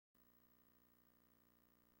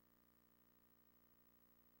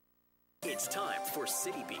It's time for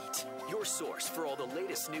City Beat, your source for all the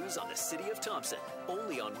latest news on the city of Thompson.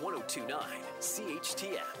 Only on 102.9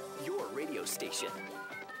 CHTM, your radio station.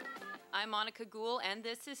 I'm Monika and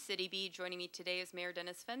this is City Beat. Joining me today is Mayor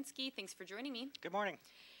Dennis Fensky. Thanks for joining me. Good morning.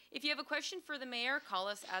 If you have a question for the mayor, call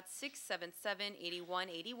us at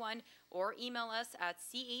 677-8181 or email us at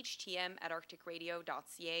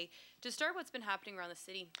CHTM@arcticradio.ca. To start, what's been happening around the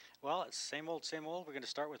city? Well, it's same old, same old. We're going to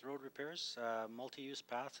start with road repairs, multi-use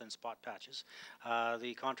paths and spot patches.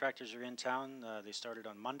 The contractors are in town. They started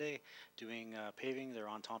on Monday doing paving. They're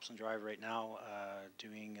on Thompson Drive right now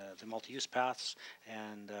doing the multi-use paths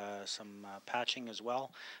and some patching as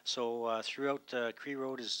well. So throughout Cree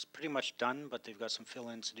Road is pretty much done, but they've got some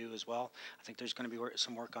fill-ins to do as well. I think there's going to be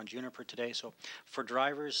some work on Juniper today. So for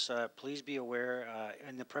drivers, please be aware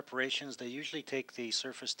in the preparations, they usually take the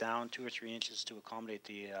surface down 2 or 3 inches to accommodate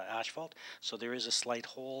the asphalt. So there is a slight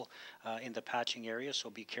hole in the patching area. So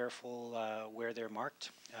be careful where they're marked,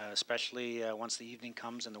 especially once the evening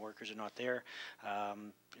comes and the workers are not there.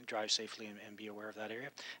 Drive safely and be aware of that area.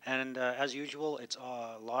 And as usual, it's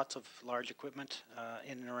lots of large equipment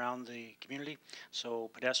in and around the community. So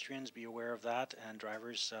pedestrians, be aware of that, and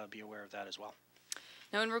drivers be aware of that as well.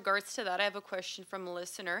 Now, in regards to that, I have a question from a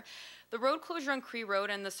listener. The road closure on Cree Road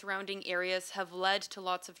and the surrounding areas have led to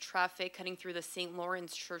lots of traffic cutting through the St.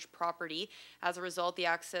 Lawrence Church property. As a result, the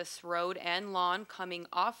access road and lawn coming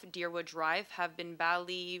off Deerwood Drive have been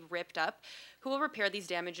badly ripped up. Who will repair these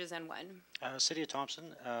damages and when? City of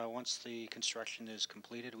Thompson, once the construction is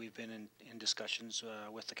completed, we've been in discussions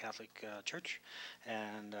with the Catholic Church,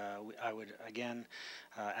 and I would again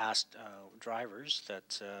ask drivers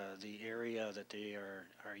that the area that they are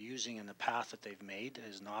using and the path that they've made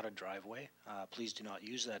is not a driveway. Please do not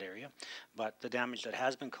use that area, but the damage that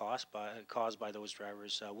has been caused by those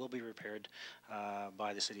drivers will be repaired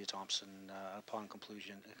by the City of Thompson upon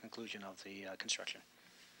conclusion of the construction.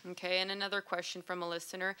 Okay, and another question from a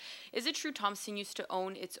listener. Is it true Thompson used to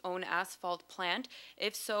own its own asphalt plant?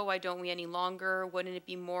 If so, why don't we any longer? Wouldn't it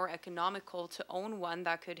be more economical to own one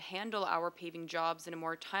that could handle our paving jobs in a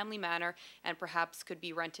more timely manner and perhaps could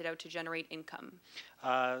be rented out to generate income?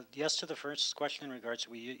 Yes to the first question in regards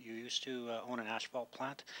to you used to own an asphalt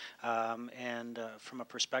plant. And from a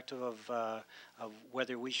perspective of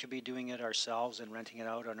whether we should be doing it ourselves and renting it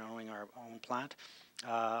out or owning our own plant,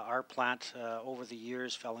 our plant over the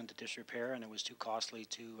years fell into disrepair and it was too costly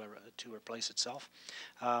to replace itself.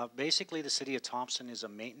 Basically, the City of Thompson is a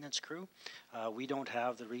maintenance crew. We don't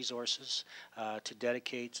have the resources to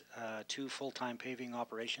dedicate 2 full-time paving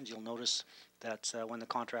operations. You'll notice that when the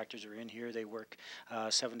contractors are in here, they work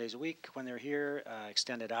 7 days a week when they're here,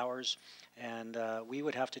 extended hours, and we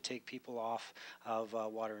would have to take people off of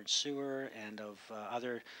water and sewer and of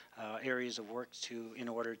other areas of work in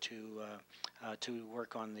order to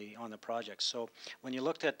work on the project. So when you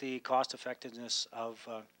looked at the cost effectiveness of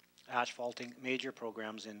asphalting major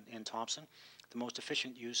programs in Thompson, the most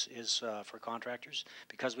efficient use is for contractors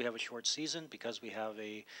because we have a short season, because we have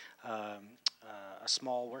a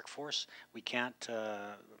small workforce. We can't,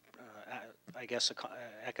 I guess,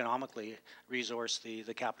 economically resource the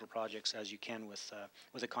capital projects as you can with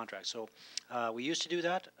a contract. So we used to do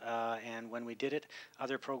that, and when we did it,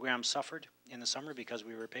 other programs suffered in the summer because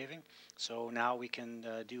we were paving. So now we can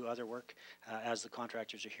do other work as the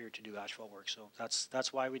contractors are here to do asphalt work. So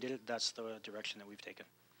that's why we did it. That's the direction that we've taken.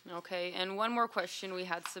 Okay, and one more question we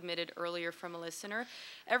had submitted earlier from a listener.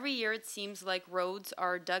 Every year it seems like roads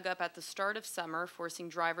are dug up at the start of summer, forcing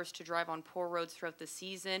drivers to drive on poor roads throughout the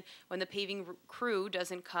season when the paving crew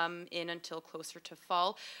doesn't come in until closer to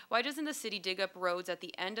fall. Why doesn't the city dig up roads at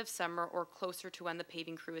the end of summer or closer to when the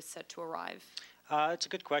paving crew is set to arrive? It's a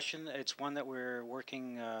good question. It's one that we're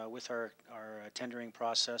working with our tendering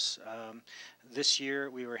process. This year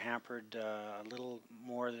we were hampered a little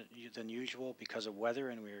more than usual because of weather,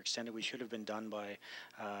 and we were extended. We should have been done by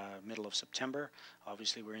middle of September.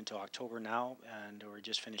 Obviously we're into October now, and we're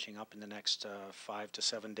just finishing up in the next 5 to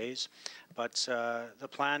 7 days. But the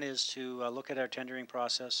plan is to look at our tendering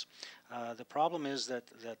process. The problem is that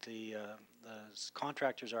the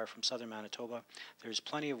contractors are from southern Manitoba. There's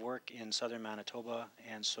plenty of work in southern Manitoba,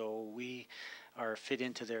 and so we are fit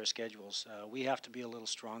into their schedules. We have to be a little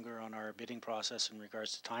stronger on our bidding process in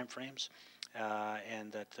regards to time frames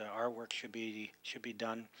and that our work should be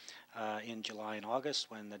done in July and August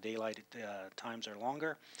when the daylight times are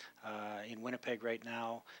longer. In Winnipeg right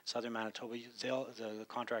now, southern Manitoba, the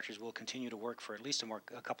contractors will continue to work for at least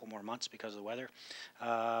a couple more months because of the weather.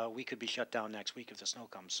 We could be shut down next week if the snow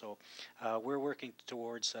comes. So we're working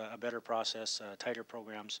towards a better process, tighter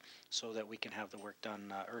programs, so that we can have the work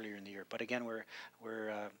done earlier in the year. But again, we're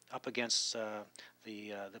up against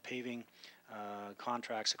the paving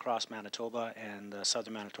contracts across Manitoba and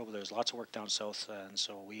southern Manitoba. There's lots of work down south, and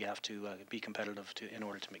so we have to be competitive in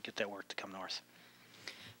order to get that work to come north.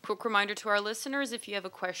 Quick reminder to our listeners, if you have a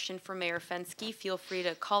question for Mayor Fenske, feel free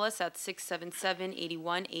to call us at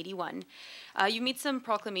 677-8181. You made some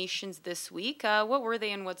proclamations this week. What were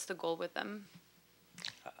they and what's the goal with them?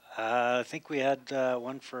 I think we had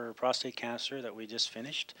one for prostate cancer that we just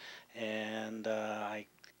finished, and I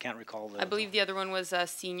can't recall I believe the other one was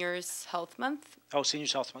Seniors Health Month. Oh,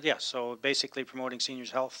 Seniors Health Month, yeah. So basically promoting seniors'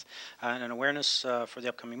 health and an awareness for the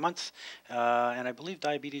upcoming month, and I believe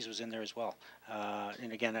diabetes was in there as well.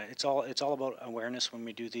 And again, it's all about awareness when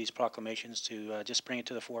we do these proclamations, to just bring it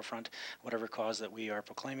to the forefront, whatever cause that we are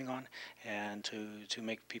proclaiming on, and to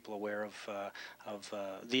make people aware of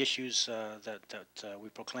the issues that we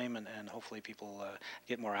proclaim, and hopefully people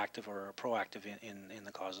get more active or proactive in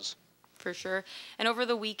the causes. For sure. And over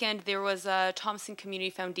the weekend, there was a Thompson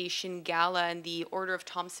Community Foundation Gala, and the Order of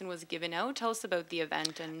Thompson was given out. Tell us about the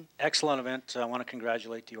event. And excellent event. I want to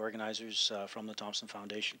congratulate the organizers from the Thompson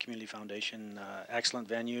Foundation, Community Foundation. Excellent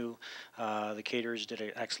venue. The caterers did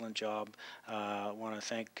an excellent job. I want to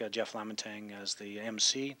thank Jeff Lamontang as the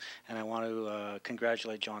MC, and I want to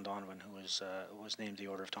congratulate John Donovan, who was named the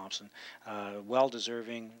Order of Thompson.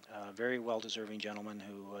 Well-deserving, very well-deserving gentleman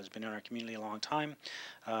who has been in our community a long time.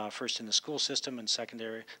 First in the school system, and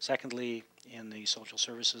secondly in the social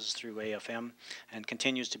services through AFM, and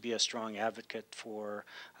continues to be a strong advocate for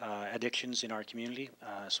addictions in our community.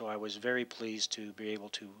 So I was very pleased to be able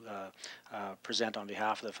to present on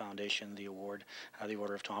behalf of the foundation the award, the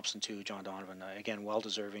Order of Thompson, to John Donovan. Again,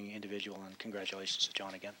 well-deserving individual, and congratulations to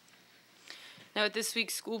John again. Now, at this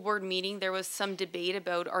week's school board meeting, there was some debate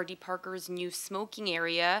about R.D. Parker's new smoking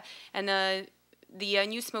area, and the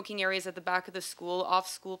new smoking area is at the back of the school, off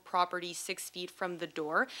school property, 6 feet from the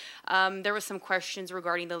door. There were some questions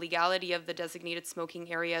regarding the legality of the designated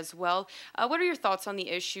smoking area as well. What are your thoughts on the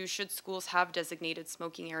issue? Should schools have designated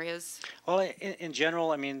smoking areas? Well, in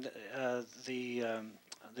general, I mean,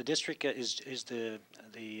 the district is the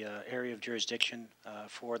area of jurisdiction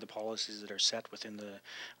for the policies that are set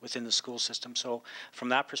within the school system. So, from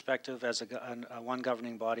that perspective, as a one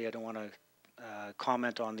governing body, I don't want to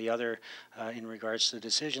comment on the other in regards to the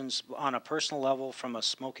decisions. On a personal level, from a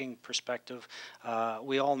smoking perspective,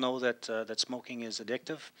 we all know that smoking is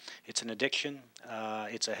addictive. It's an addiction.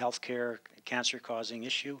 It's a healthcare cancer-causing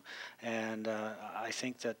issue, and I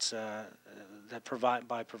think that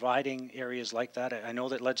by providing areas like that, I know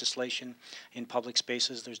that legislation in public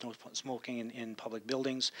spaces, there's no smoking in public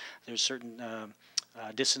buildings. There's certain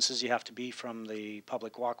distances you have to be from the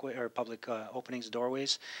public walkway or public openings,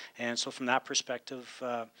 doorways, and so from that perspective,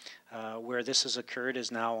 where this has occurred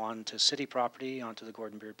is now onto city property, onto the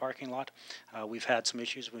Gordon Beard parking lot. We've had some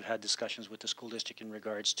issues. We've had discussions with the school district in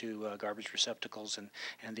regards to garbage receptacles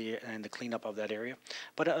and the cleanup of that area.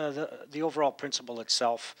 But the overall principle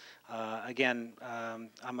itself, again,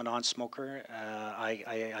 I'm a non-smoker.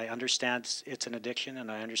 I understand it's an addiction, and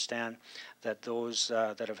I understand that those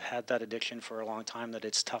that have had that addiction for a long time, that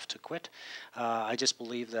it's tough to quit. I just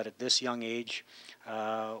believe that at this young age,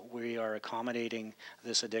 we are accommodating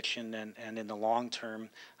this addiction, and in the long term,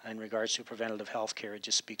 in regards to preventative health care, it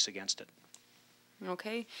just speaks against it.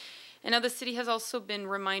 Okay. And now the city has also been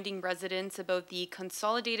reminding residents about the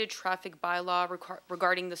consolidated traffic bylaw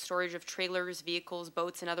regarding the storage of trailers, vehicles,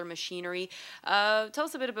 boats, and other machinery. Tell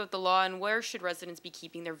us a bit about the law, and where should residents be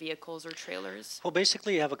keeping their vehicles or trailers? Well,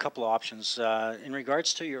 basically you have a couple of options. In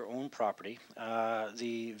regards to your own property,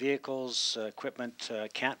 the vehicles, equipment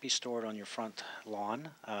can't be stored on your front lawn,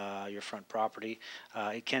 your front property.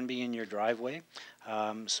 It can be in your driveway.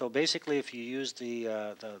 So basically, if you use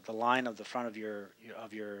the line of the front of your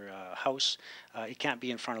house, it can't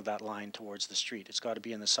be in front of that line towards the street. It's got to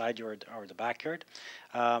be in the side yard or the backyard.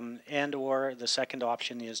 And or the second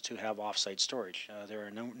option is to have off-site storage. There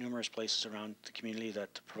are numerous places around the community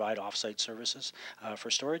that provide off-site services for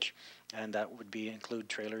storage, and that would include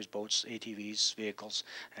trailers, boats, ATVs, vehicles,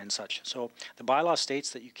 and such. So the bylaw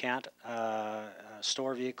states that you can't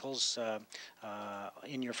store vehicles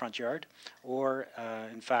in your front yard, or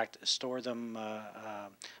in fact store them,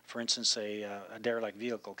 for instance, a derelict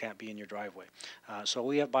vehicle can't be in your driveway. So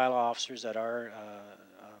we have bylaw officers that are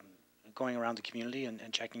going around the community and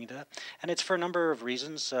checking into that. And it's for a number of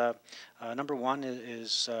reasons. Number one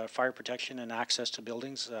is fire protection and access to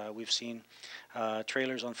buildings. We've seen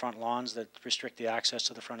trailers on front lawns that restrict the access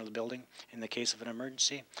to the front of the building in the case of an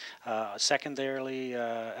emergency. Secondarily,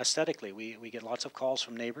 aesthetically, we get lots of calls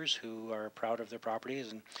from neighbors who are proud of their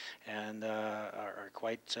properties and are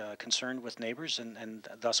quite concerned with neighbors, and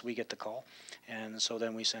thus we get the call. And so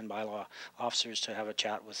then we send bylaw officers to have a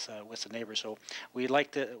chat with the neighbors. So we'd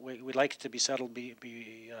like it to be settled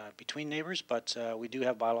between neighbors, but we do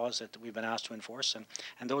have bylaws that we've been asked to enforce,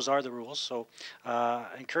 and those are the rules. So I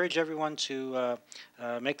encourage everyone to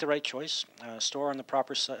make the right choice, store on the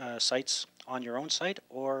proper sites on your own site,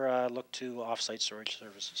 or look to off-site storage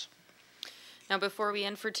services. Now, before we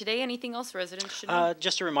end for today, anything else residents should know?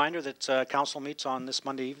 Just a reminder that council meets on this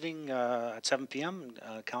Monday evening at 7 p.m.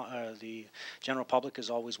 The general public is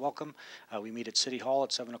always welcome. We meet at City Hall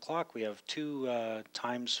at 7 o'clock. We have two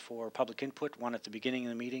times for public input, one at the beginning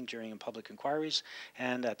of the meeting during public inquiries,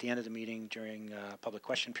 and at the end of the meeting during public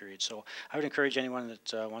question period. So I would encourage anyone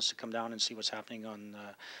that wants to come down and see what's happening on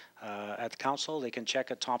at the council. They can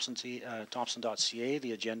check at thompson.ca.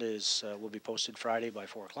 The agenda will be posted Friday by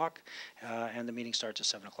 4 o'clock, and the meeting starts at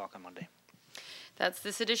 7 o'clock on Monday. That's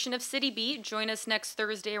this edition of City Beat. Join us next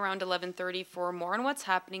Thursday around 11:30 for more on what's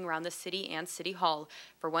happening around the city and City Hall.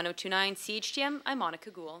 For 102.9 CHTM, I'm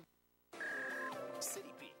Monika Gould.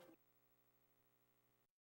 City